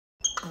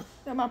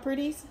Are my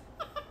pretties?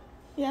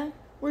 Yeah?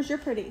 Where's your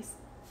pretties?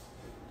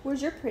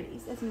 Where's your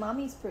pretties? That's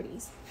mommy's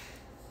pretties.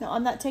 No,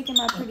 I'm not taking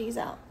my pretties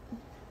out.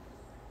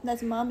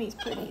 That's mommy's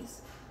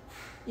pretties.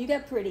 You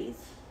got pretties.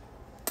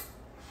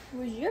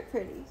 Where's your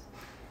pretties?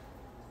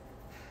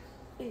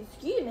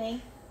 Excuse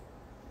me.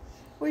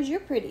 Where's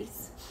your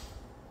pretties?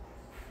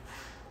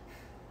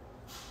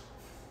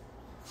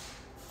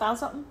 Found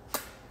something?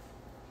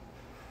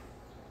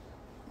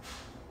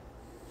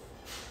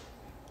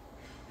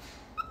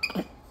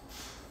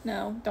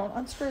 No, don't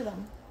unscrew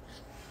them.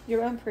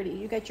 Your own pretty.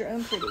 You got your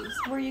own pretties.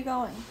 Where are you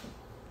going?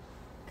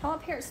 Come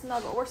up here and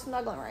snuggle. We're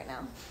snuggling right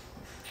now.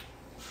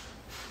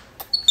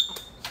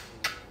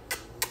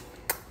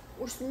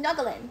 We're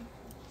snuggling.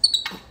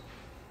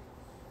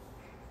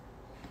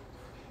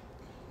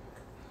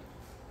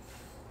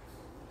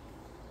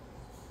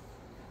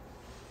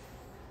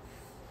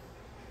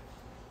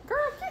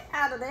 Girl, get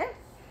out of there.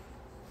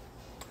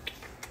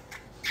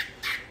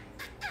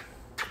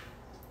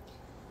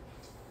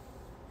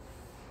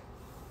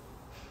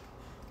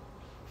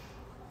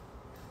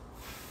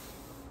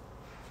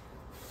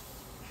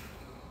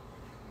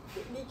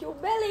 Get your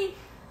belly.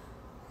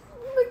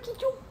 Look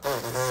at your.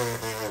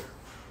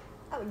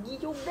 I'll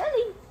get your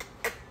belly.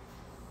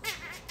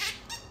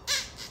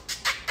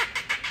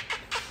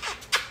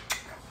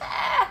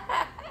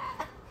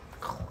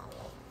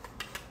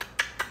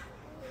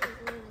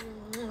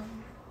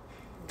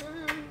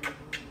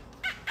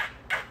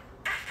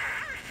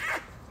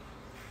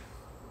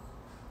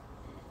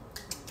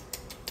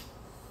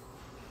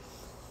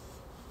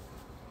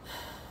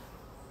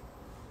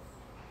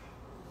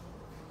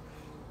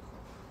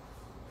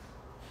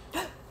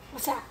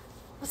 What's that?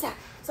 What's that?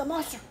 It's a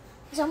monster.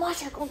 It's a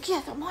monster gonna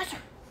get us. A monster.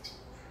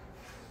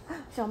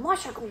 It's a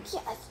monster gonna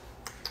get us.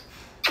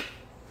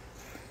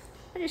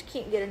 I just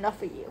can't get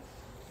enough of you.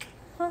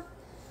 Huh?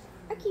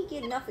 I can't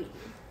get enough of you.